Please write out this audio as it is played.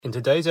In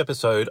today's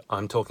episode,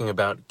 I'm talking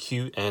about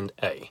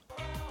Q&A.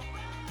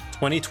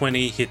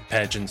 2020 hit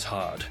pageants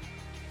hard.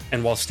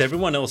 And whilst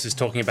everyone else is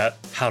talking about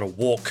how to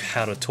walk,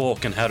 how to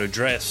talk, and how to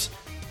dress,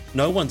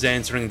 no one's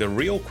answering the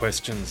real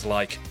questions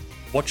like,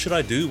 what should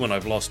I do when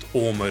I've lost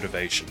all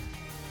motivation?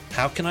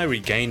 How can I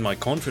regain my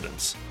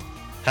confidence?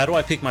 How do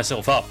I pick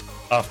myself up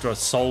after a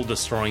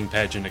soul-destroying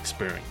pageant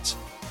experience?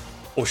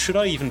 Or should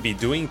I even be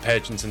doing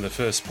pageants in the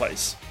first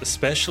place,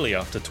 especially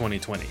after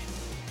 2020?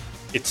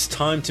 It's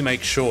time to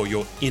make sure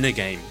your inner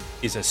game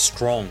is as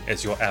strong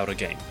as your outer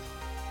game.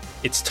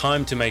 It's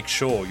time to make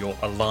sure you're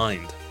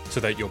aligned so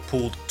that you're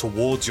pulled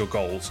towards your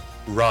goals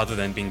rather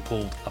than being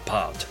pulled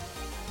apart.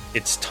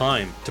 It's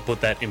time to put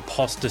that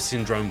imposter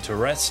syndrome to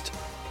rest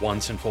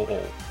once and for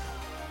all.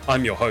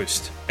 I'm your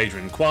host,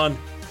 Adrian Kwan,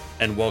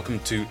 and welcome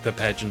to the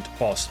Pageant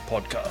Boss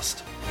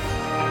Podcast.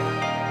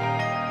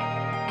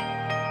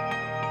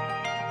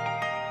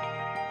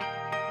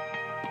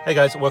 Hey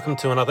guys, welcome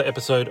to another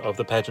episode of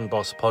the Pageant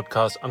Boss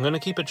Podcast. I'm going to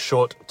keep it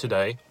short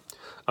today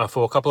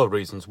for a couple of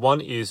reasons. One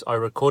is I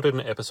recorded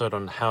an episode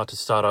on how to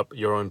start up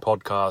your own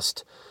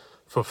podcast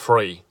for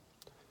free.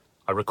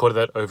 I recorded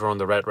that over on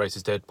the Rat Race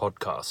is Dead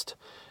podcast.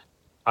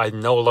 I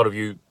know a lot of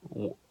you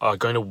are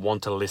going to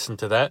want to listen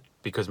to that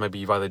because maybe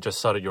you've either just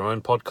started your own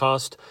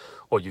podcast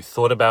or you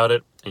thought about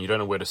it and you don't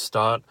know where to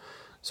start.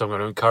 So I'm going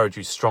to encourage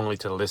you strongly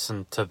to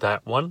listen to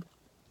that one.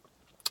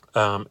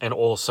 And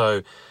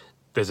also,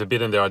 there's a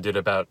bit in there I did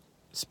about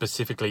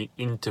specifically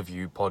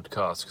interview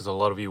podcasts because a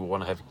lot of you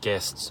want to have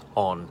guests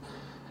on.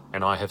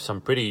 And I have some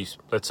pretty,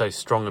 let's say,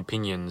 strong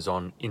opinions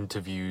on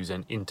interviews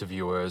and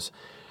interviewers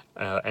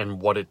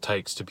and what it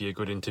takes to be a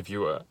good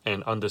interviewer.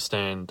 And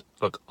understand,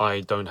 look,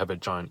 I don't have a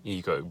giant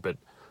ego, but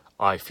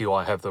I feel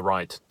I have the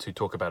right to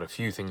talk about a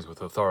few things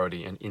with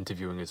authority, and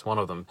interviewing is one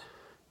of them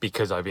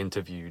because I've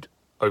interviewed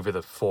over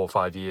the 4 or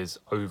 5 years,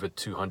 over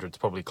 200, it's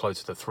probably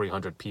closer to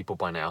 300 people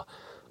by now.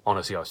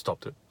 Honestly, I've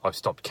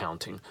stopped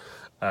counting.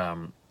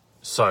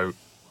 So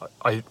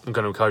I'm going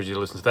to encourage you to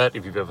listen to that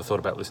if you've ever thought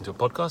about listening to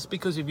a podcast,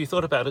 because if you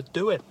thought about it,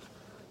 do it.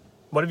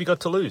 What have you got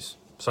to lose?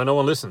 So no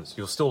one listens.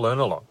 You'll still learn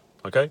a lot,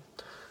 okay?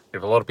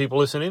 If a lot of people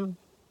listen in,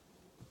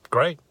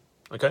 great,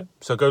 okay?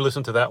 So go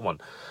listen to that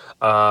one.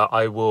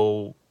 I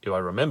will, if I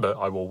remember,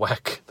 I will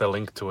whack the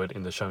link to it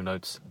in the show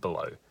notes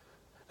below.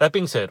 That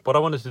being said, what I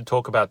wanted to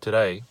talk about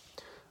today,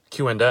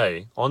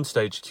 Q&A,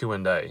 on-stage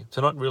Q&A. So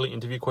not really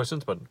interview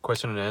questions, but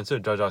question and answer. A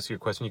judge asks you a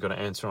question, you've got to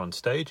answer on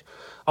stage.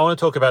 I want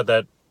to talk about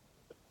that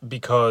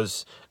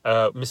because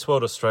Miss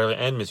World Australia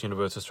and Miss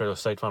Universe Australia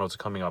state finals are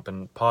coming up,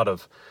 and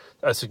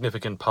a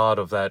significant part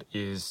of that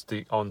is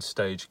the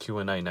on-stage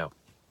Q&A. Now,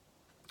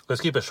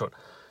 let's keep it short.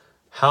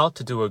 How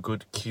to do a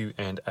good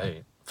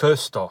Q&A.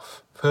 First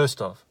off,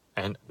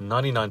 and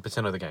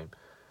 99% of the game,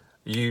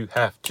 you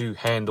have to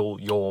handle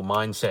your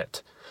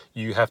mindset.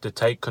 You have to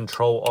take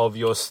control of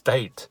your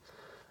state,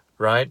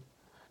 right?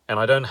 And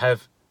I don't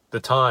have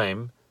the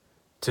time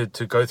to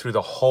go through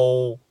the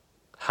whole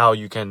how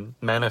you can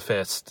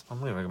manifest. I'm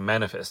going to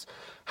manifest.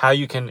 How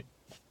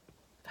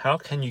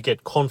can you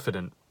get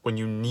confident when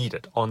you need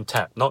it on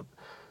tap? Not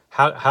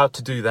how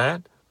to do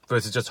that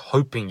versus just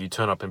hoping you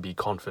turn up and be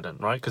confident,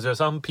 right? Because there are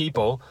some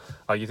people,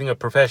 you think of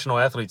professional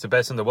athletes, the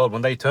best in the world,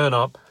 when they turn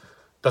up,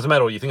 doesn't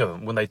matter what you think of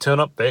them. When they turn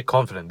up, they're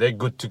confident. They're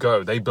good to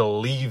go. They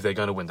believe they're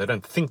going to win. They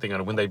don't think they're going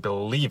to win. They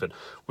believe it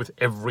with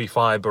every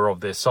fiber of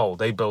their soul.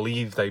 They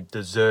believe they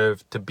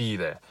deserve to be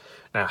there.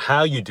 Now,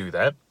 how you do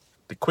that,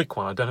 the quick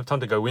one, I don't have time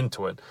to go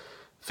into it.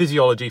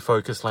 Physiology,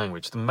 focus,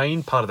 language. The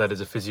main part of that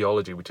is a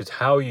physiology, which is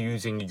how you're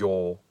using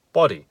your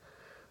body.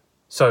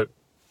 So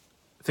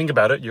think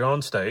about it. You're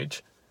on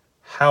stage.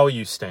 How are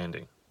you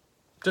standing?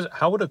 Just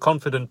how would a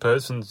confident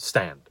person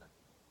stand?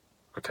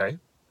 Okay,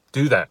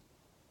 do that.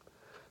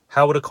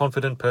 How would a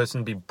confident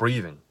person be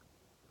breathing?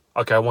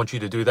 Okay, I want you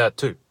to do that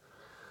too.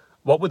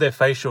 What would their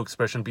facial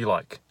expression be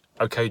like?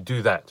 Okay,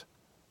 do that.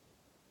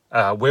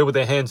 Where would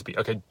their hands be?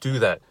 Okay, do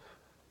that.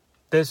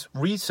 There's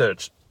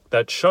research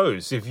that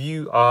shows if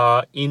you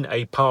are in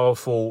a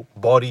powerful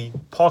body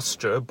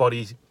posture,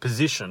 body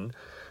position,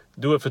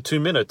 do it for 2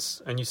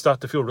 minutes and you start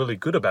to feel really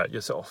good about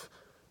yourself.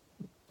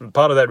 And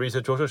part of that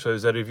research also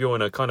shows that if you're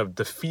in a kind of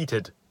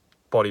defeated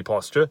body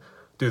posture,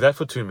 do that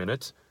for 2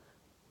 minutes,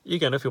 you're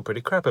going to feel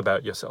pretty crap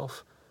about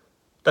yourself.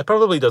 That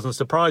probably doesn't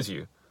surprise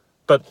you.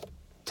 But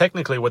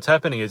technically what's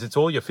happening is it's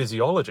all your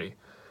physiology.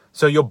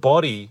 So your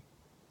body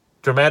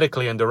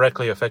dramatically and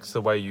directly affects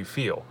the way you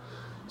feel.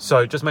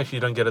 So just make sure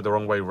you don't get it the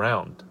wrong way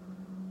round.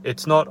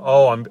 It's not,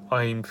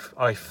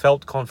 I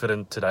felt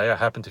confident today. I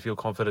happen to feel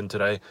confident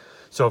today.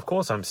 So of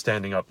course I'm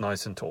standing up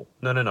nice and tall.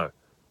 No.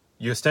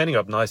 You're standing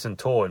up nice and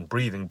tall and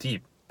breathing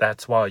deep.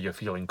 That's why you're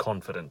feeling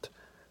confident.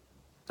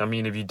 I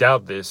mean, if you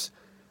doubt this,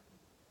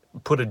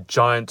 put a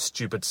giant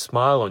stupid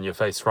smile on your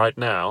face right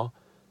now,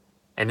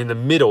 and in the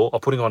middle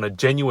of putting on a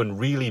genuine,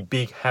 really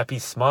big, happy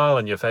smile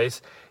on your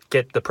face,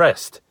 get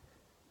depressed.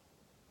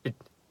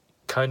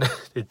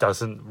 It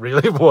doesn't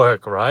really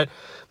work, right?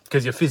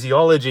 Because your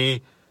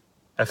physiology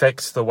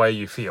affects the way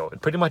you feel.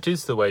 It pretty much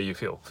is the way you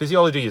feel.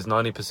 Physiology is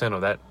 90%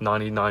 of that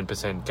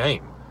 99%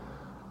 game,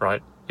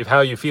 right? if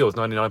how you feel is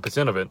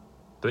 99% of it,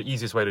 the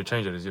easiest way to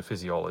change it is your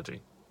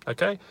physiology.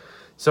 Okay?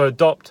 So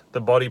adopt the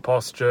body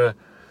posture,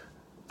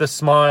 the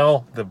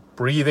smile, the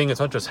breathing. It's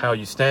not just how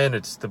you stand,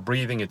 it's the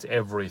breathing, it's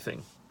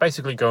everything.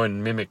 Basically go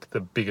and mimic the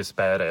biggest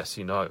badass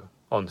you know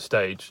on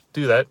stage.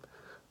 Do that.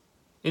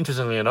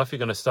 Interestingly enough, you're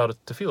going to start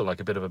to feel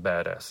like a bit of a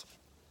badass.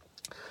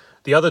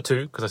 The other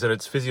two, because I said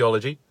it's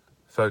physiology,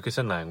 focus,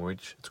 and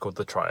language. It's called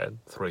the triad,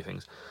 3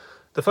 things.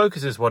 The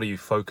focus is what are you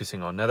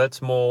focusing on? Now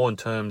that's more in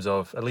terms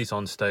of, at least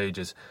on stage,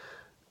 is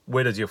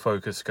where does your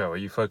focus go? Are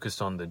you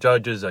focused on the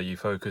judges? Are you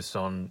focused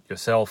on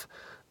yourself?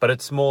 But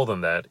it's more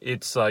than that.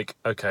 It's like,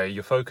 okay,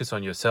 you focus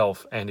on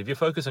yourself, and if you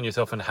focus on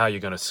yourself and how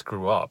you're going to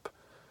screw up,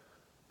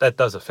 that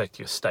does affect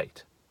your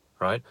state,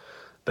 right?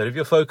 But if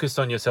you're focused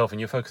on yourself and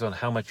you're focused on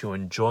how much you're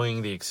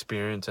enjoying the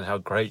experience and how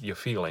great you're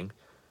feeling,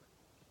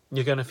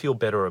 you're going to feel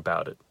better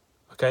about it,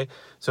 okay?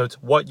 So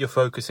it's what you're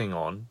focusing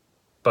on,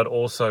 but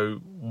also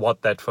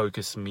what that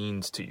focus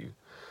means to you.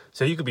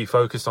 So you could be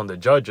focused on the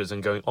judges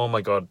and going, oh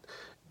my God,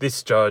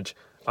 this judge,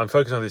 I'm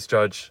focused on this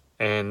judge,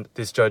 and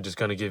this judge is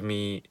going to give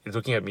me,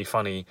 looking at me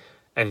funny,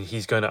 and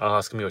he's going to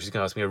ask me, or she's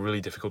going to ask me a really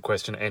difficult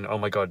question, and oh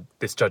my God,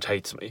 this judge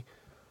hates me.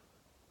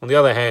 On the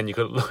other hand, you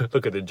could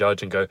look at the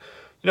judge and go, you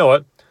know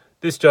what,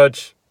 this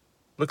judge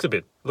looks a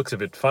bit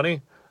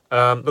funny,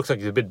 looks like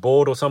he's a bit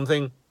bored or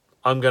something.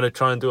 I'm going to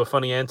try and do a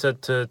funny answer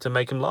to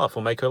make him laugh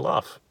or make her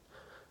laugh,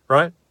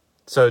 right?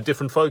 So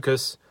different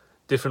focus,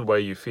 different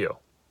way you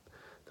feel.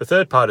 The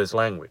third part is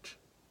language.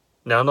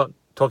 Now, I'm not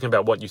talking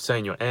about what you say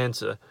in your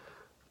answer,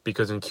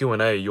 because in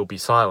Q&A, you'll be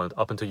silent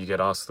up until you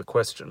get asked the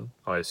question,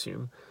 I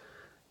assume.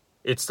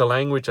 It's the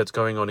language that's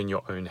going on in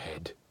your own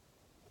head,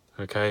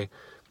 okay?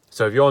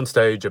 So if you're on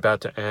stage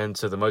about to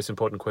answer the most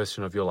important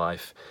question of your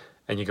life,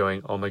 and you're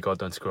going, oh my God,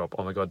 don't screw up,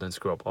 oh my God, don't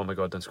screw up, oh my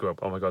God, don't screw up,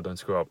 oh my God, don't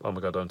screw up, oh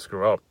my God, don't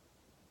screw up,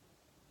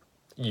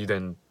 you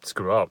then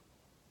screw up.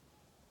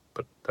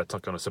 But that's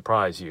not going to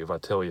surprise you if I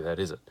tell you that,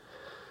 is it?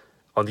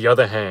 On the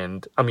other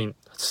hand,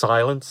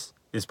 silence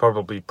is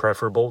probably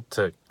preferable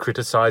to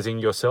criticizing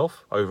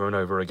yourself over and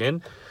over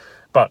again.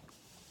 But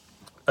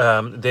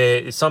there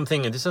is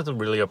something, and this doesn't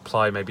really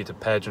apply maybe to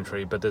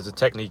pageantry, but there's a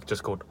technique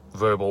just called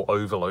verbal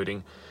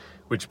overloading,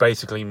 which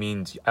basically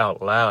means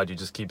out loud, you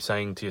just keep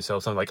saying to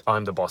yourself something like,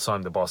 I'm the boss,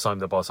 I'm the boss, I'm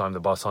the boss, I'm the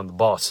boss, I'm the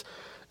boss.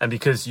 And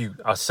because you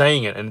are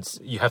saying it and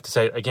you have to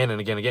say it again and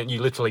again and again, you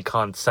literally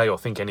can't say or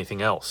think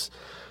anything else.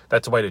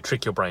 That's a way to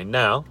trick your brain.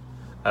 Now,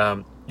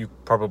 you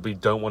probably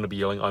don't want to be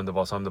yelling, I'm the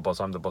boss, I'm the boss,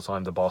 I'm the boss,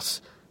 I'm the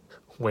boss,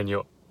 when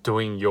you're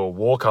doing your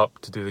walk-up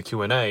to do the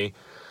Q&A.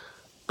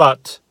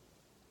 But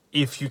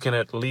if you can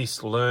at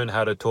least learn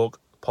how to talk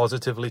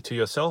positively to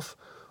yourself,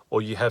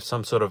 or you have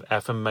some sort of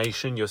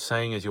affirmation you're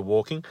saying as you're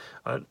walking,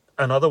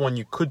 another one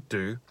you could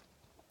do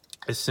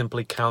is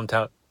simply count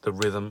out the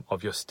rhythm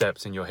of your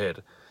steps in your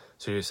head.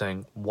 So you're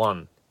saying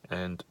 1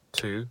 and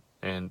 2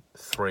 and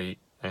 3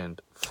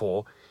 and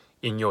 4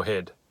 in your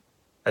head.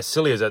 As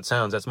silly as that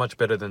sounds, that's much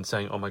better than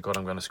saying, oh my God,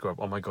 I'm going to screw up.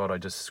 Oh my God, I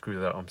just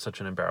screwed that up. I'm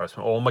such an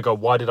embarrassment. Oh my God,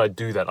 why did I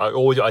do that?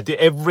 I did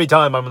every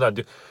time I'm going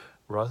to do.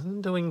 Rather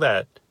than doing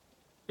that,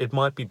 it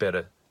might be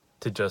better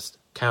to just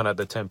count out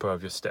the tempo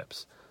of your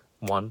steps.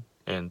 1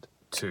 and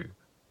 2,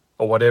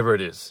 or whatever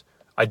it is.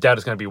 I doubt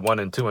it's going to be 1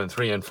 and 2 and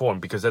 3 and 4,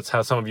 because that's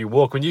how some of you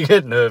walk when you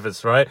get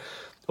nervous, right?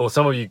 Or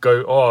some of you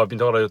go, oh, I've been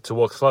told to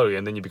walk slowly,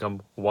 and then you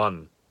become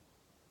 1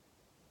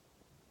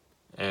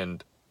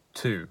 and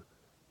 2.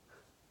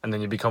 And then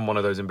you become one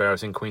of those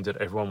embarrassing queens that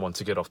everyone wants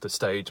to get off the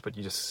stage, but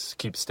you just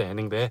keep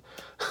standing there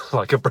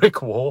like a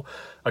brick wall.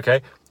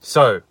 Okay,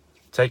 so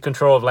take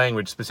control of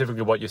language,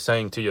 specifically what you're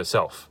saying to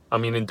yourself.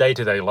 In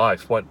day-to-day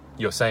life, what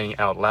you're saying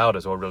out loud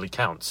is what really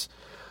counts.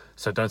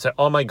 So don't say,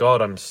 oh my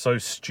God, I'm so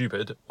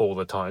stupid all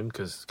the time,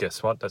 because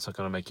guess what? That's not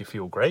going to make you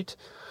feel great.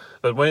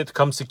 But when it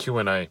comes to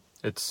Q&A,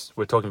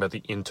 we're talking about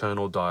the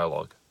internal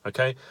dialogue.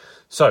 Okay,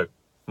 so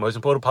most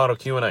important part of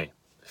Q&A,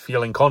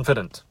 feeling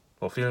confident,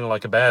 or feeling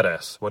like a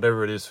badass,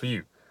 whatever it is for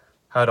you.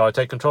 How do I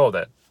take control of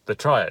that? The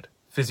triad,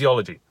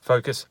 physiology,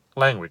 focus,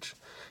 language.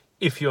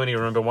 If you only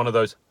remember one of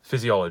those,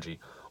 physiology.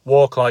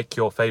 Walk like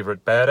your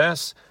favorite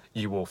badass,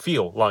 you will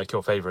feel like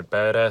your favorite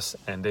badass,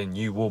 and then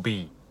you will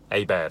be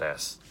a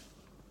badass.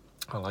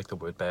 I like the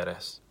word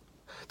badass.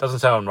 Doesn't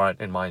sound right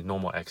in my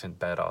normal accent,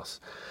 badass.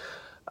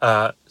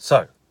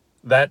 So,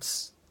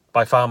 that's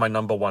by far my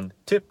number one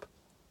tip.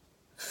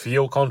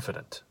 Feel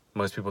confident.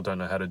 Most people don't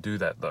know how to do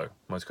that, though.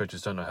 Most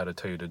coaches don't know how to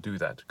tell you to do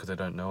that because they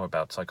don't know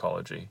about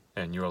psychology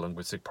and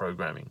neurolinguistic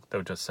programming.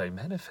 They'll just say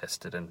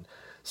manifest it and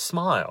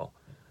smile.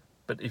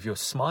 But if you're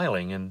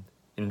smiling and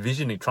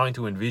trying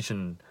to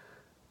envision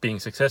being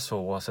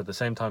successful whilst at the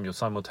same time you're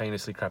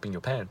simultaneously crapping your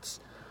pants,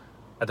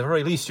 at the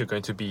very least you're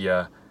going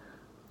to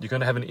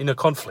have an inner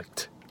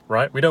conflict,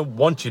 right? We don't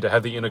want you to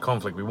have the inner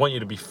conflict. We want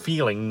you to be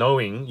feeling,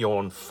 knowing you're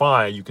on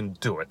fire, you can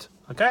do it,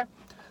 okay?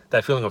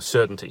 That feeling of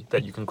certainty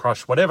that you can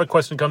crush whatever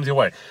question comes your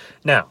way.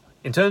 Now,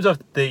 in terms of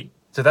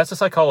so that's the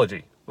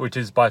psychology, which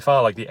is by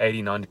far like the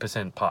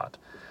 80-90% part.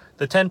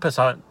 The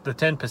 10%, the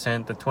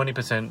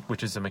 20%,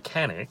 which is the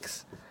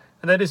mechanics,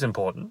 and that is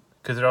important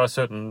because there are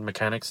certain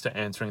mechanics to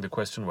answering the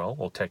question well,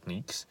 or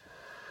techniques.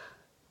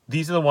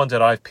 these are the ones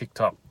that I've picked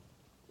up,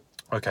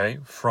 okay,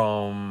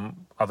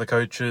 from other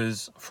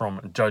coaches,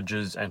 from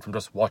judges, and from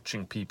just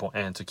watching people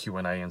answer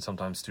Q&A and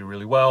sometimes do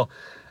really well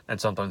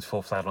and sometimes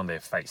fall flat on their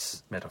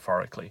face,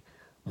 metaphorically.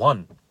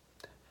 1,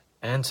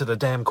 answer the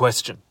damn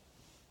question.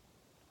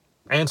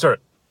 Answer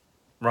it,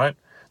 right?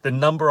 The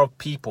number of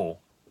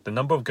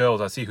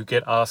girls I see who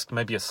get asked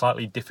maybe a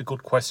slightly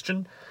difficult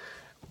question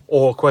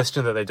or a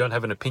question that they don't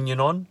have an opinion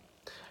on,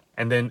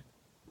 and then,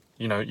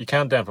 you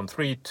count down from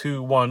 3,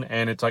 2, 1,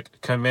 and it's like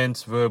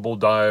commence verbal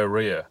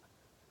diarrhea.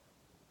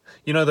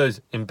 You know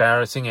those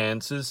embarrassing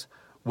answers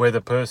where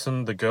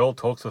the girl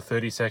talks for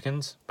 30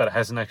 seconds but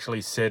hasn't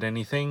actually said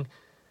anything,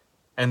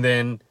 and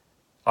then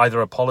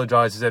either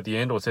apologizes at the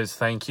end or says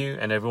thank you,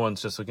 and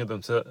everyone's just looking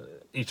at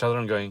each other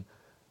and going,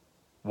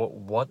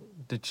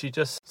 What did she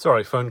just...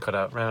 Sorry, phone cut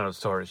out, ran out of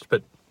storage.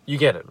 But you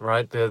get it,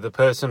 right? They're the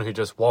person who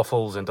just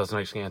waffles and doesn't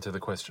actually answer the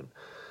question.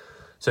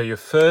 So your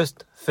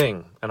first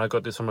thing, and I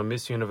got this from a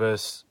Miss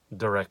Universe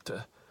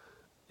director,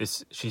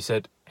 is she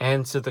said,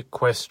 answer the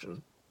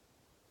question.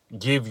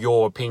 Give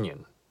your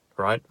opinion,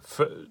 right?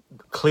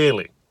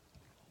 Clearly,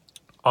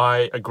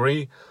 I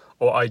agree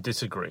or I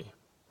disagree,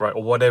 right?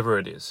 Or whatever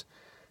it is.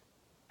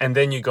 And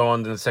then you go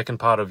on to the second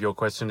part of your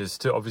question is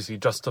to obviously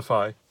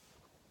justify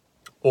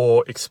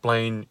or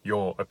explain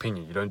your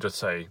opinion. You don't just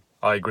say,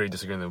 I agree,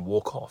 disagree, and then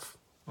walk off,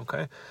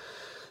 okay?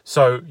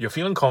 So you're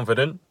feeling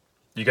confident,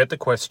 you get the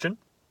question,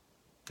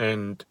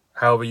 and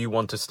however you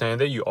want to stand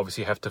there, you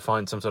obviously have to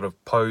find some sort of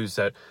pose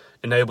that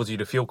enables you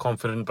to feel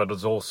confident, but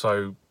is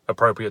also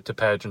appropriate to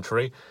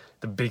pageantry.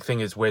 The big thing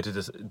is where to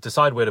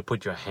decide where to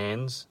put your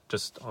hands,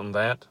 just on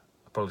that.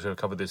 I probably should have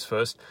covered this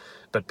first.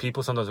 But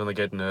people sometimes when they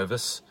get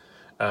nervous,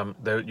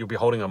 you'll be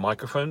holding a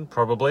microphone,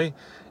 probably.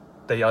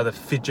 They either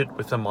fidget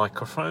with the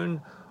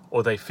microphone,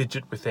 or they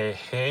fidget with their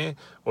hair,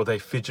 or they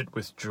fidget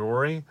with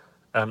jewelry.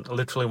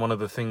 Literally one of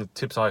the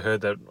tips I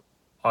heard that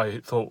I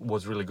thought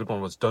was really good one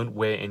was don't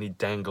wear any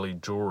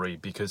dangly jewelry,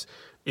 because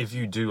if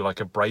you do, like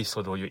a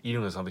bracelet or you're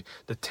eating or something,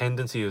 the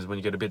tendency is when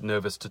you get a bit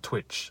nervous to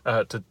twitch,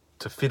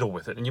 to fiddle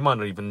with it. And you might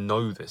not even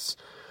know this,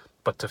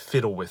 but to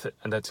fiddle with it.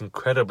 And that's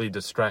incredibly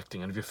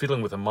distracting. And if you're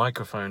fiddling with a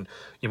microphone,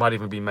 you might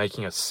even be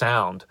making a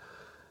sound,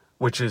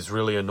 which is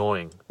really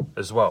annoying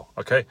as well,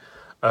 okay?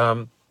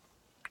 In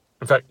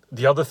fact,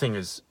 the other thing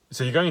is,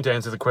 so you're going to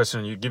answer the question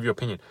and you give your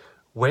opinion.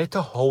 Where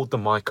to hold the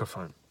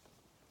microphone?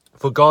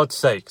 For God's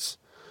sakes,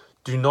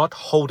 do not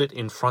hold it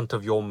in front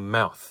of your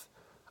mouth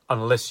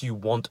unless you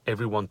want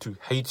everyone to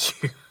hate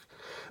you.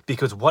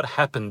 Because what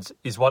happens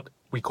is what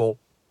we call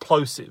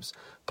plosives.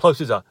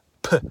 Plosives are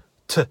p,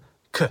 t,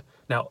 k.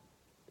 Now,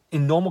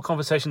 in normal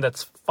conversation,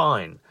 that's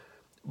fine.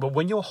 But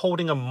when you're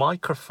holding a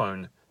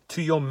microphone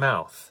to your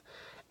mouth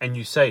and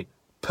you say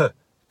p,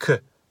 k,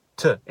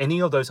 t, any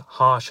of those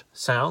harsh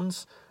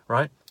sounds,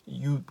 right?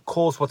 You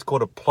cause what's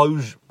called a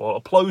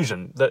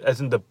plosion,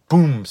 as in the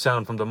boom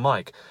sound from the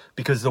mic,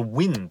 because the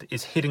wind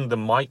is hitting the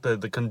mic,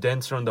 the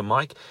condenser on the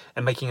mic,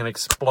 and making an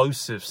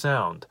explosive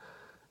sound.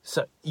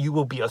 So you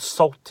will be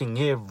assaulting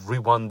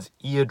everyone's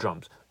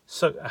eardrums.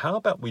 So how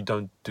about we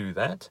don't do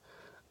that?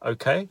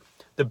 Okay?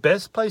 The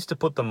best place to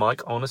put the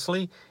mic,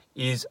 honestly,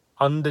 is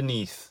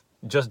underneath,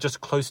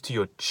 just close to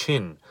your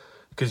chin.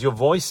 Because your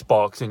voice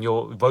box and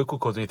your vocal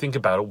cords, when you think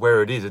about it,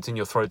 where it is, it's in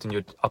your throat, in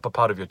your upper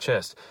part of your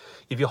chest.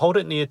 If you hold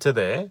it near to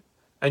there,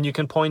 and you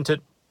can point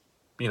it,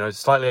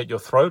 slightly at your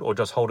throat, or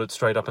just hold it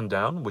straight up and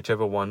down,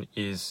 whichever one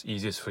is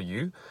easiest for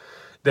you,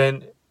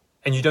 and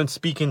you don't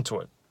speak into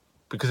it.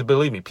 Because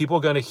believe me, people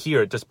are going to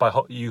hear it just by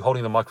you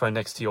holding the microphone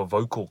next to your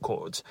vocal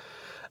cords.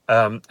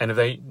 And if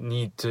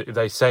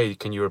they say,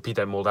 can you repeat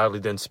that more loudly,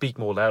 then speak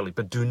more loudly.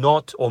 But do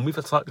not, or move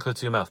it slightly closer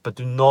to your mouth, but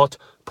do not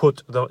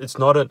it's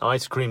not an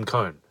ice cream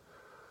cone.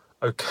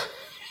 Okay,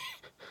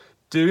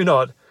 do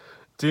not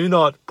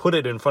put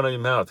it in front of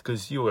your mouth,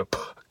 because you are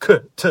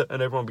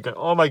and everyone will be going,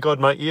 oh my God,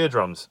 my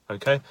eardrums.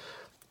 Okay,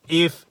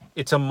 if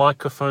it's a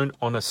microphone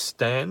on a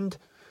stand,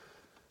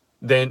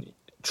 then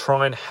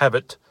try and have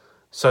it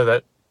so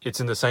that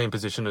it's in the same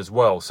position as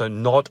well. So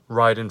not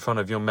right in front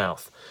of your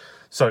mouth.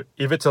 So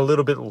if it's a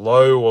little bit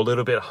low or a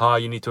little bit high,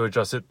 you need to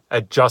adjust it.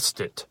 Adjust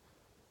it.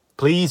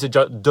 Please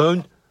adjust.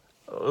 Don't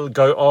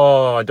go,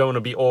 oh, I don't want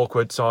to be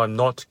awkward, so I'm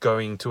not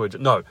going to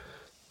adjust. No.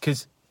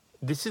 Because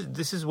this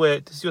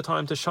is your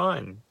time to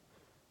shine.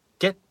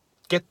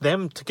 Get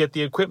them to get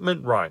the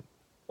equipment right,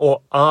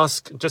 or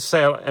just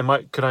say,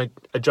 can I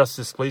adjust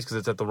this please because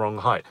it's at the wrong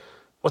height?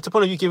 What's the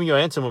point of you giving your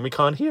answer when we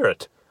can't hear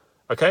it?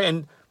 Okay,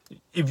 and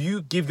if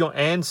you give your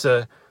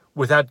answer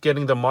without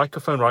getting the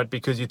microphone right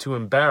because you're too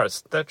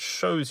embarrassed, that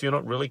shows you're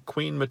not really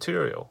queen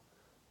material,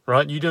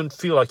 right? You don't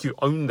feel like you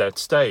own that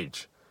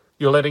stage.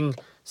 You're letting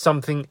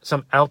some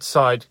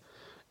outside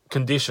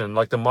condition,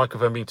 like the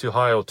microphone being too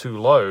high or too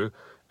low,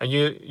 and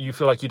you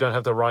feel like you don't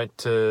have the right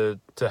to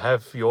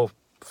have your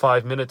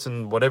 5 minutes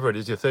and whatever it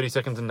is, your 30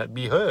 seconds, and that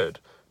be heard.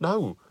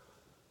 No.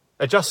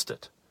 Adjust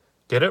it.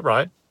 Get it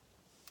right.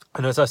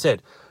 And as I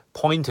said,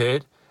 point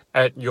it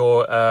at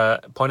your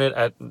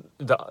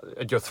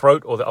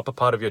throat or the upper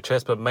part of your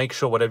chest, but make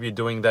sure whatever you're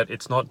doing that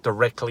it's not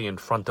directly in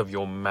front of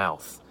your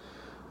mouth.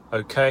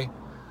 Okay?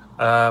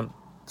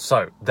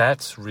 So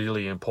that's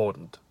really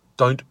important.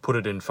 Don't put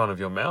it in front of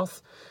your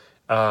mouth.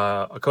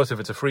 Of course, if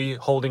it's a free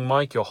holding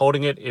mic, you're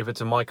holding it. If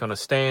it's a mic on a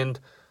stand,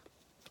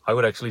 I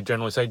would actually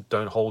generally say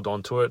don't hold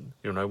on to it.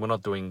 You know, we're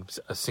not doing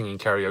a singing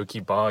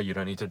karaoke bar. You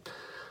don't need to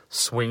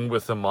swing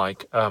with the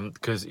mic,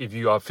 because if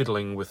you are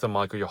fiddling with the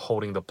mic or you're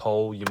holding the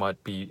pole, you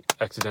might be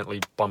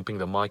accidentally bumping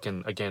the mic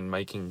and again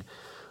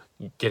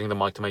getting the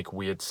mic to make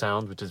weird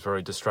sounds, which is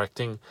very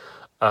distracting.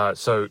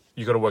 So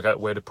you got to work out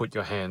where to put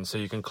your hands so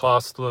you can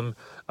clasp them.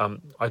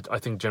 I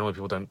think generally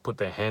people don't put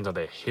their hands on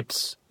their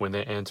hips when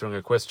they're answering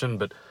a question,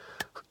 but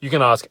you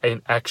can ask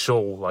an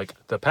actual, like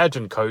the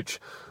pageant coach,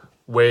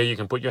 where you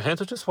can put your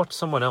hands, or just watch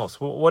someone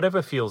else,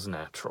 whatever feels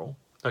natural.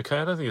 Okay,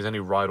 I don't think there's any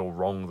right or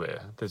wrong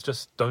there. There's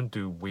just don't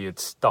do weird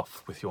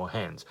stuff with your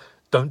hands.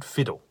 Don't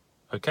fiddle,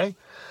 okay?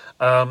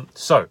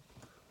 So,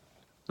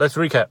 let's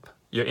recap.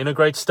 You're in a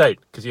great state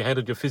because you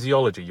handled your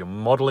physiology. You're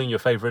modeling your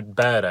favorite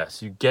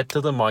badass. You get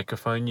to the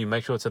microphone. You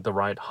make sure it's at the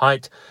right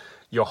height.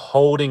 You're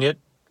holding it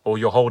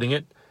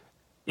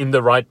in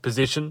the right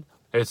position.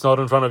 It's not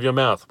in front of your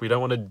mouth. We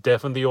don't want to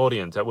deafen the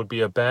audience. That would be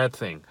a bad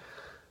thing.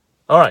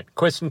 All right,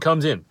 question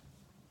comes in.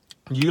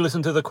 You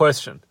listen to the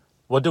question.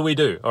 What do we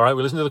do? All right,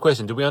 we listen to the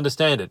question. Do we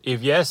understand it?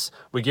 If yes,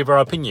 we give our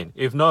opinion.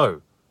 If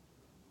no,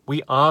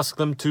 we ask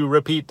them to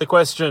repeat the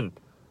question.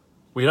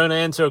 We don't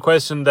answer a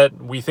question that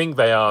we think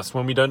they asked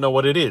when we don't know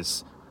what it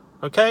is.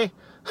 Okay?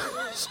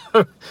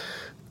 So,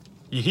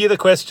 you hear the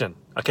question.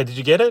 Okay, did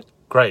you get it?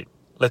 Great.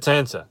 Let's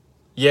answer.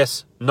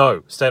 Yes,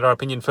 no. State our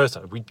opinion first.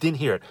 We didn't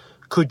hear it.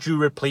 Could you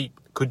repeat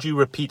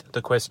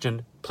the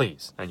question,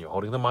 please? And you're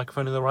holding the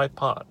microphone in the right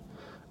part.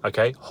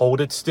 Okay? Hold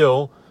it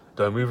still.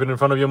 Don't move it in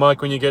front of your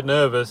mic when you get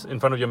nervous, in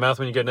front of your mouth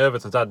when you get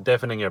nervous, and start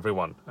deafening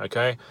everyone.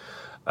 Okay?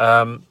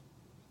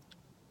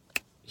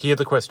 Hear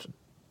the question.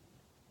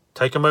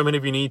 Take a moment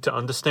if you need to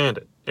understand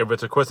it. If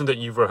it's a question that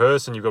you've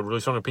rehearsed and you've got really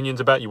strong opinions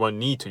about, you won't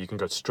need to. You can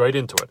go straight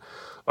into it.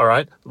 All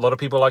right? A lot of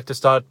people like to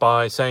start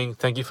by saying,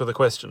 thank you for the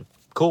question.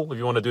 Cool, if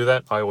you want to do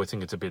that. I always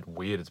think it's a bit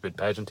weird, it's a bit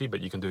pageanty,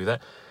 but you can do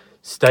that.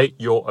 State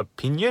your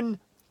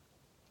opinion.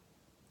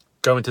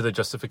 Go into the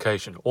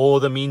justification. Or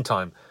the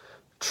meantime,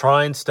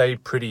 try and stay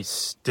pretty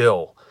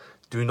still.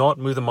 Do not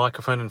move the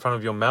microphone in front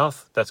of your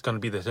mouth. That's going to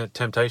be the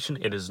temptation.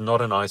 It is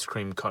not an ice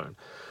cream cone.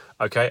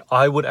 Okay,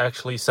 I would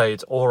actually say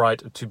it's all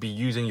right to be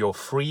using your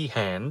free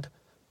hand,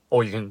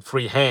 or you can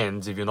free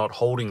hands if you're not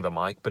holding the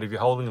mic. But if you're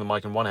holding the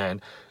mic in one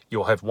hand,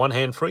 you'll have one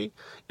hand free.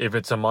 If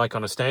it's a mic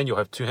on a stand, you'll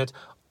have two hands.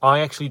 I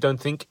actually don't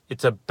think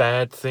it's a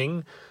bad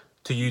thing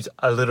to use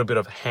a little bit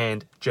of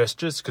hand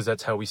gestures because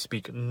that's how we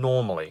speak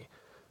normally.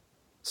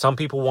 Some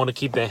people want to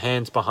keep their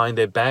hands behind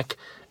their back,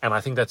 and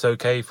I think that's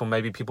okay for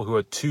maybe people who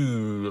are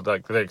too,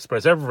 like, they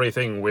express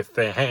everything with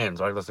their hands,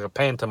 right? There's like a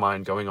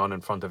pantomime going on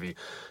in front of you.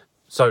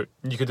 So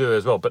you could do that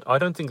as well. But I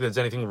don't think there's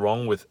anything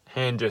wrong with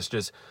hand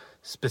gestures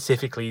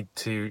specifically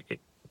to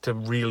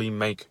really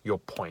make your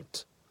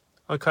point.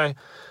 Okay?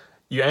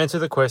 You answer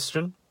the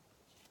question.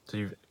 So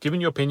you've given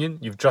your opinion.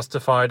 You've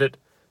justified it.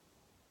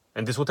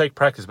 And this will take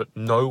practice, but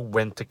know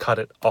when to cut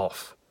it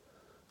off.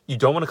 You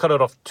don't want to cut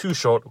it off too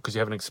short because you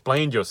haven't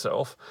explained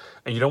yourself.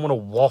 And you don't want to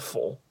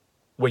waffle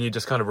when you're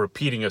just kind of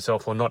repeating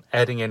yourself or not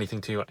adding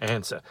anything to your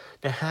answer.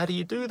 Now, how do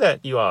you do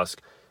that, you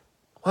ask?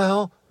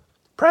 Well,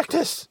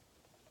 practice.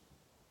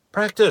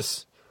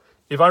 Practice.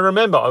 If I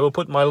remember, I will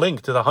put my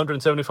link to the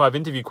 175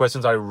 interview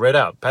questions I read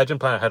out.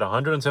 Pageant Planner had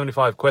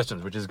 175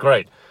 questions, which is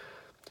great.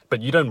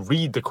 But you don't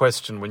read the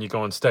question when you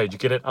go on stage. You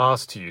get it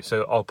asked to you.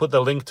 So I'll put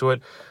the link to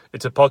it.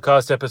 It's a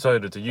podcast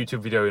episode. It's a YouTube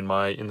video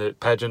in the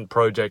Pageant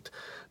Project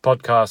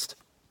podcast.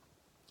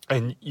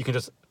 And you can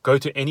just go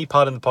to any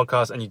part in the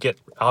podcast and you get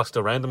asked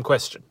a random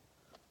question.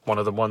 One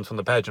of the ones from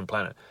the Pageant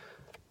Planner.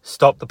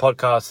 Stop the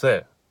podcast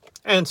there.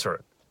 Answer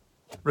it.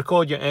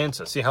 Record your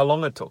answer. See how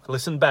long it took.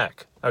 Listen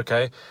back.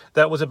 Okay.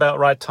 That was about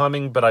right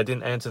timing, but I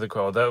didn't answer the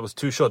call. That was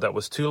too short. That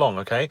was too long.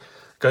 Okay.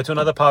 Go to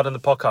another part in the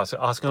podcast.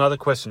 Ask another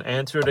question.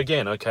 Answer it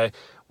again. Okay.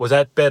 Was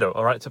that better?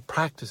 All right. So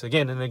practice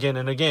again and again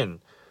and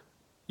again.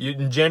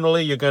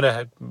 Generally, you're going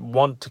to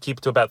want to keep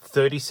it to about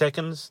 30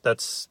 seconds.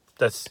 That's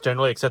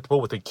generally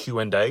acceptable with a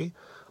Q&A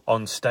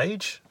on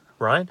stage,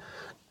 right?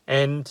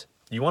 And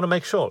you want to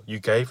make sure you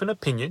gave an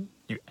opinion,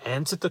 you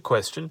answered the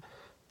question,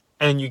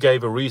 and you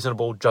gave a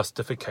reasonable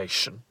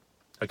justification.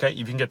 Okay, if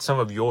you can get some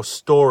of your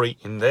story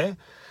in there,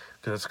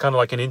 because it's kind of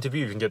like an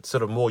interview, you can get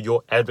sort of more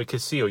your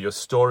advocacy or your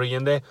story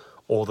in there,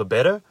 all the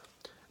better.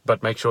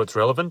 But make sure it's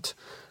relevant.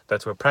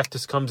 That's where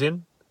practice comes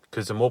in,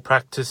 because the more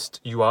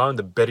practiced you are and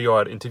the better you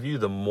are at interview,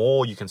 the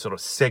more you can sort of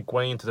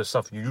segue into the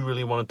stuff you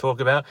really want to talk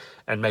about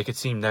and make it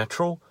seem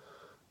natural,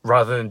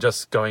 rather than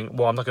just going,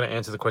 well, I'm not going to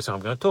answer the question, I'm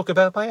going to talk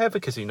about my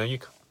advocacy. No,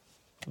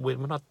 we're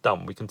not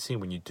dumb. We can see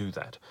when you do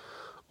that.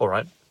 All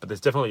right, but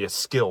there's definitely a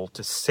skill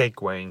to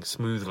segueing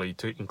smoothly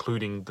to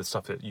including the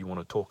stuff that you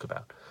want to talk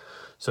about.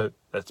 So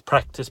that's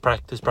practice,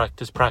 practice,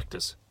 practice,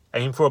 practice.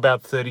 Aim for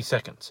about 30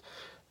 seconds.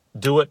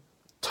 Do it,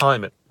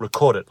 time it,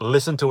 record it,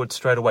 listen to it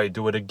straight away.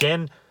 Do it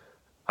again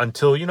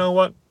until, you know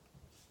what,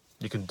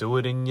 you can do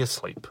it in your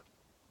sleep.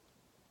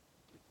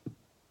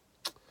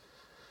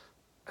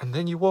 and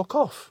then you walk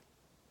off.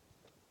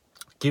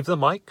 Give the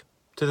mic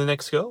to the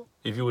next girl,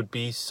 if you would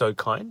be so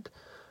kind.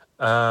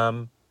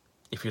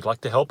 If you'd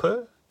like to help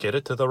her, get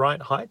it to the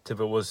right height. If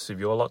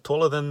you're a lot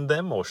taller than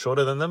them or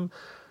shorter than them,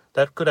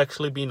 that could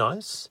actually be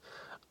nice.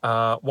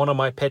 One of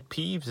my pet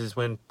peeves is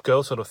when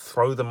girls sort of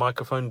throw the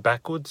microphone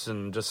backwards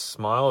and just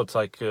smile. It's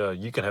like,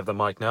 you can have the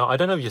mic now. I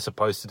don't know if you're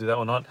supposed to do that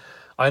or not.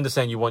 I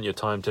understand you want your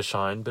time to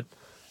shine, but,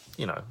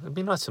 it'd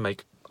be nice to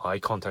make eye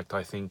contact,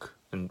 I think,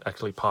 and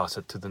actually pass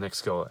it to the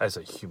next girl as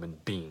a human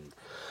being.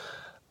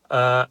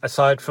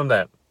 Aside from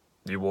that,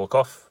 you walk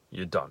off,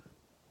 you're done.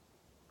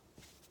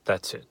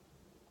 That's it.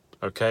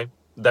 Okay?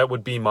 That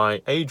would be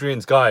my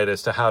Adrian's guide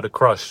as to how to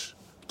crush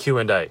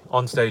Q&A,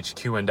 on-stage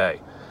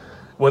Q&A.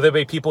 Will there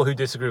be people who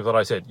disagree with what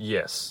I said?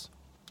 Yes.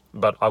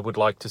 But I would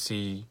like to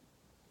see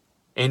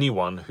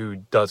anyone who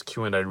does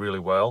Q&A really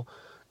well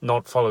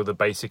not follow the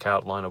basic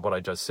outline of what I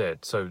just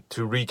said. So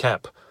to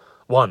recap,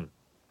 1,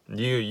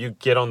 you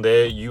get on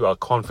there, you are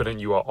confident,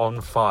 you are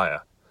on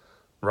fire,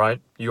 right?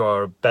 You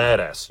are a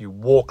badass, you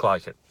walk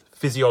like it.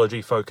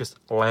 Physiology-focused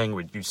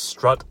language. You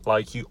strut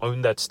like you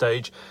own that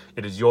stage.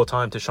 It is your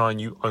time to shine,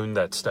 you own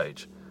that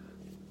stage.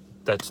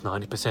 That's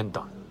 90%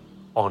 done,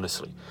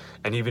 honestly.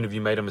 And even if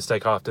you made a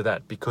mistake after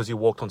that, because you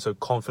walked on so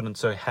confident,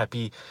 so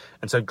happy,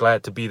 and so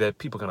glad to be there,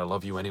 people are going to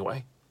love you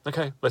anyway.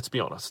 Okay, let's be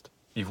honest.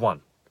 You've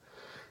won.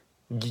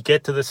 You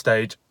get to the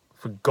stage,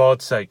 for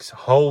God's sakes,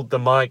 hold the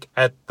mic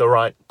at the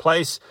right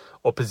place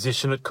or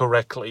position it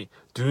correctly.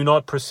 Do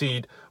not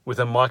proceed with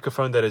a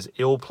microphone that is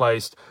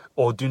ill-placed,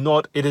 or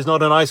it is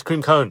not an ice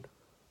cream cone.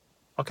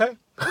 Okay?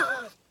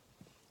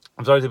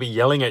 I'm sorry to be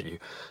yelling at you,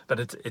 but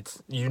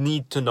it's you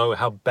need to know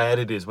how bad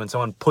it is when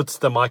someone puts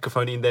the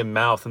microphone in their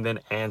mouth and then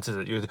answers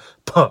it. You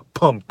pum,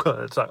 pum,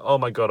 pum. It's like, oh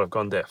my God, I've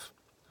gone deaf.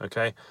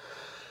 Okay?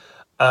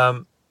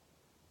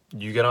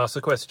 You can ask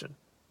the question.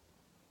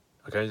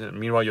 Okay?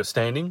 Meanwhile, you're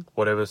standing.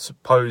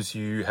 Suppose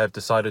you have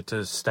decided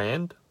to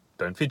stand.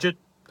 Don't fidget.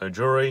 No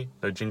jewelry.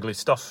 No jingly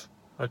stuff.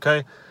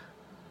 Okay?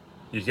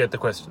 You get the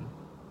question.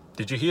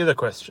 Did you hear the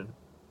question?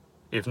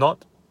 If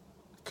not,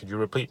 could you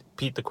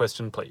repeat the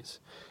question, please?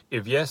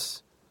 If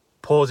yes,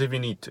 pause if you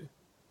need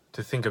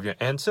to think of your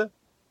answer.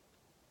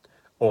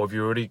 Or if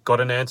you already got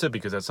an answer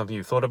because that's something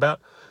you thought about,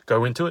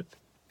 go into it.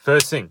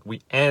 First thing,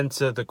 we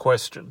answer the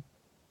question.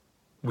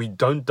 We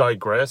don't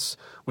digress.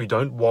 We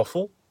don't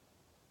waffle.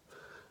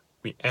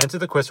 We answer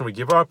the question, we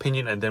give our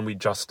opinion, and then we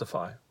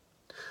justify.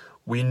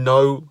 We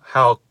know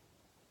how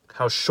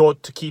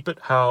short to keep it,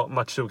 how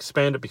much to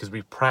expand it, because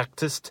we've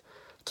practiced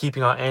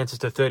keeping our answers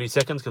to 30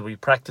 seconds, because we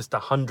practiced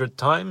 100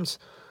 times.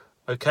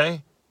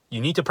 Okay?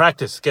 You need to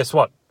practice. Guess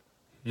what?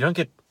 You don't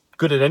get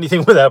good at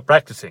anything without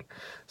practicing.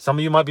 Some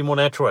of you might be more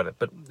natural at it,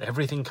 but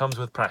everything comes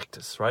with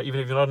practice, right?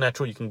 Even if you're not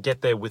natural, you can get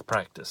there with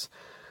practice.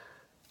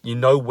 You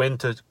know when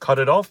to cut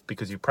it off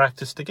because you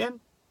practiced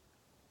again.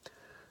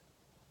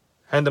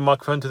 Hand the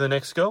microphone to the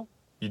next girl.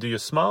 You do your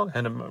smile,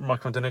 hand the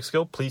microphone to the next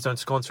girl. Please don't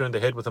sconce her in the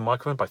head with a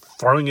microphone by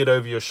throwing it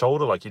over your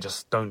shoulder like you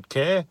just don't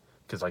care.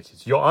 Because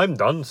I'm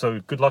done,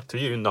 so good luck to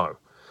you. No.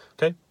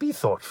 Okay? Be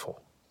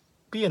thoughtful.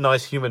 Be a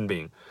nice human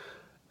being.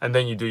 And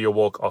then you do your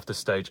walk off the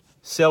stage,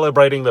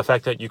 celebrating the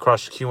fact that you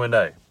crushed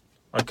Q&A.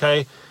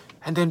 Okay?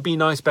 And then be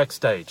nice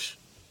backstage.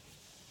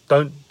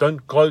 Don't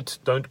gloat.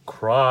 Don't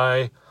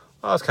cry.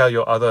 Ask how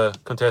your other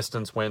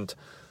contestants went,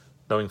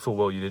 knowing full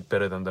well you did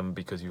better than them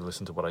because you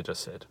listened to what I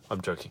just said.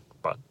 I'm joking,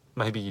 but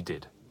maybe you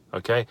did.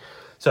 Okay?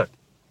 So,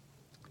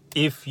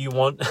 if you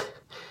want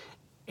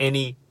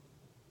any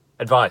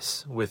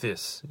advice with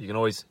this, you can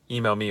always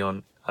email me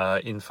on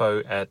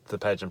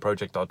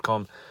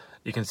info@thepageantproject.com.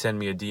 You can send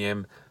me a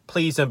DM.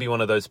 Please don't be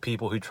one of those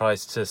people who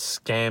tries to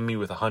scam me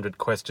with 100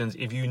 questions.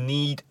 If you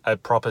need a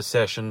proper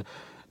session,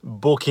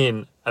 book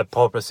in a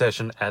proper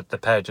session at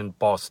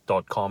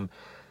thepageantboss.com.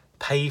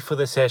 Pay for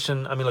the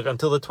session. I mean,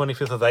 until the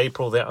 25th of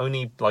April, they're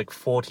only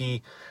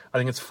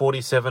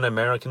 47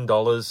 American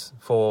dollars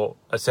for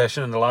a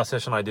session. And the last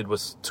session I did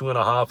was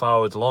 2.5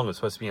 hours long. It was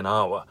supposed to be an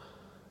hour.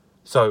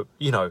 So,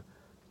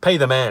 pay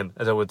the man,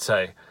 as I would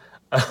say.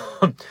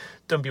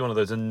 Don't be one of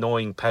those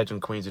annoying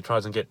pageant queens who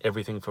tries and get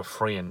everything for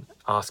free and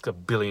ask a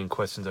billion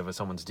questions over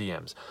someone's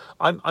DMs.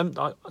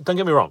 Don't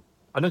get me wrong.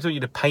 I don't want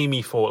you to pay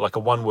me for a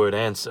one-word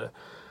answer.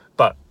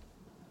 But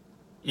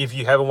if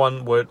you have a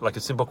one-word, a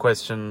simple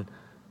question,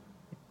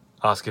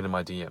 ask it in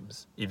my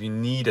DMs. If you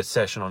need a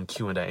session on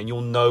Q&A, and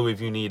you'll know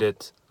if you need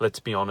it, let's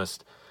be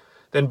honest,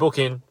 then book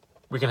in.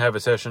 We can have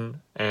a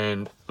session,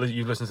 and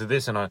you listen to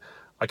this, and I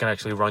can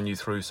actually run you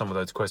through some of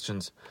those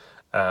questions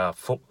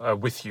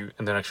with you,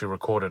 and then actually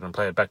record it and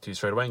play it back to you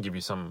straight away and give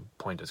you some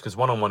pointers. Because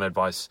one-on-one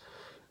advice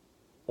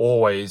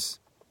always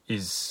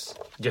gets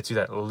you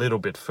that little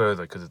bit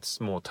further because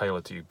it's more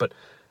tailored to you. But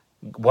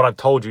what I've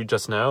told you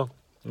just now,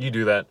 you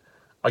do that,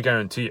 I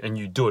guarantee you, and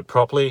you do it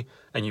properly,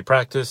 and you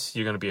practice,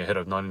 you're going to be ahead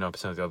of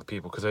 99% of the other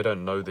people because they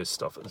don't know this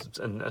stuff.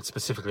 And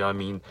specifically, I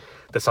mean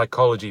the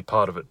psychology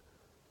part of it,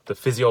 the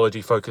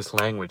physiology-focused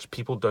language.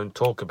 People don't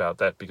talk about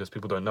that because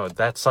people don't know it.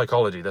 That's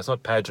psychology. That's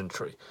not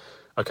pageantry.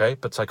 Okay?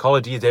 But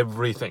psychology is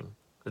everything.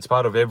 It's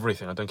part of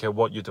everything. I don't care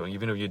what you're doing,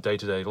 even of your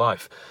day-to-day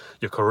life,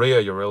 your career,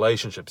 your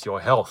relationships,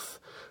 your health,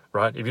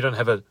 right? If you don't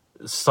have a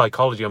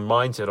psychology, a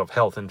mindset of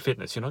health and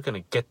fitness, you're not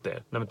going to get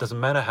there. No, it doesn't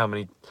matter how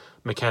many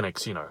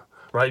mechanics,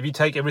 right? If you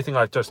take everything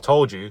I've just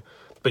told you,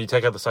 but you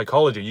take out the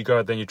psychology, you go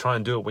out there and you try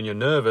and do it when you're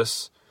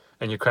nervous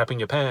and you're crapping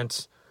your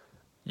pants,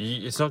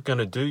 it's not going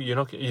to do,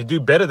 you do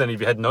better than if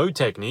you had no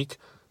technique,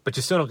 but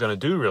you're still not going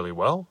to do really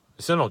well.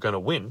 You're still not going to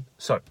win.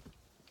 So,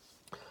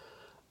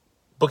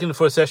 book in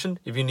for a session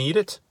if you need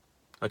it.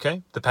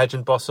 Okay,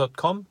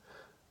 thepageantboss.com.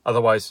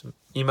 Otherwise,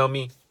 email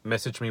me,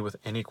 message me with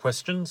any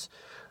questions.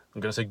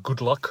 I'm going to say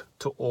good luck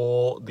to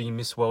all the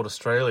Miss World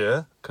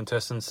Australia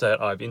contestants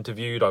that I've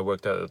interviewed. I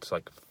worked out, it's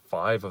like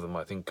 5 of them,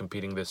 I think,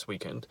 competing this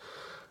weekend.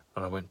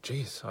 And I went,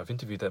 geez, I've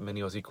interviewed that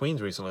many Aussie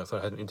queens recently. I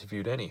thought I hadn't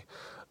interviewed any.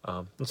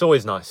 It's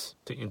always nice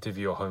to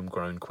interview a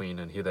homegrown queen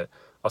and hear that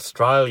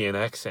Australian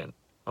accent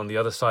on the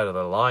other side of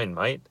the line,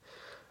 mate.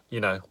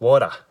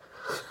 Water.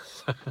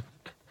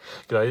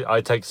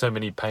 I take so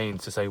many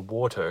pains to say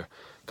water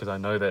because I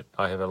know that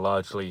I have a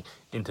largely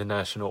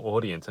international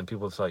audience and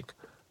people are like,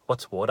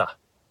 what's water?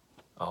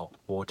 Oh,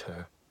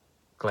 water.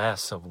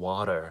 Glass of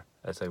water,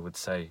 as they would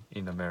say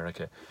in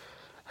America.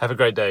 Have a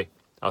great day.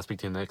 I'll speak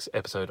to you in the next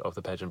episode of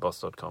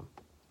thepageantboss.com.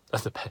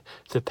 That's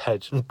the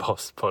Pageant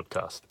Boss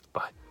podcast.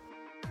 Bye.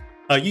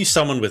 Are you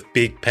someone with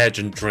big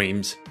pageant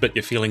dreams, but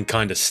you're feeling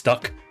kind of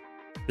stuck?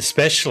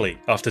 Especially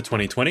after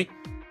 2020?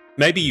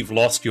 Maybe you've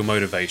lost your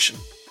motivation.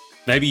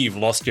 Maybe you've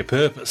lost your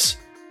purpose.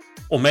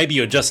 Or maybe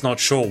you're just not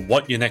sure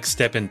what your next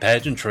step in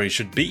pageantry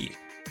should be.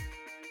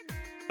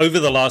 Over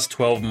the last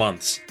 12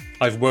 months,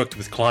 I've worked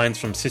with clients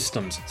from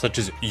systems such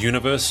as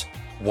Universe,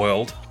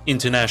 World,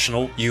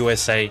 International,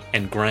 USA,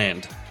 and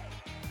Grand.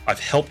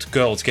 I've helped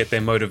girls get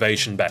their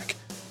motivation back,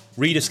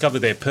 rediscover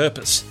their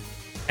purpose,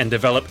 and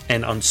develop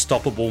an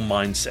unstoppable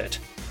mindset.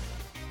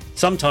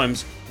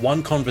 Sometimes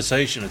one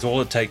conversation is all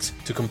it takes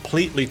to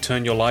completely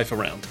turn your life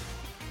around.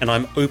 And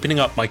I'm opening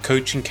up my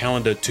coaching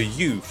calendar to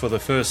you for the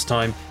first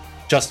time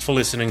just for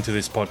listening to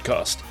this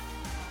podcast.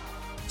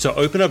 So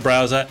open a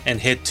browser and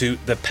head to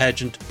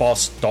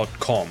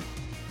thepageantboss.com,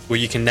 where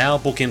you can now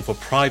book in for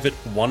private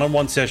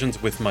one-on-one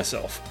sessions with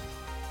myself.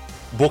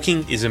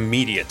 Booking is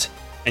immediate,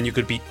 and you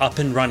could be up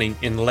and running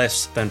in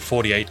less than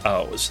 48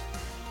 hours.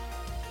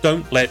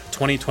 Don't let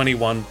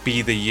 2021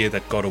 be the year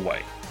that got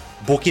away.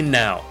 Book in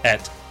now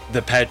at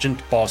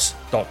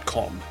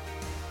thepageantboss.com.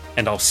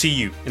 And I'll see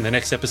you in the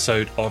next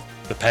episode of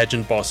the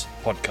Pageant Boss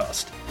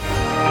Podcast.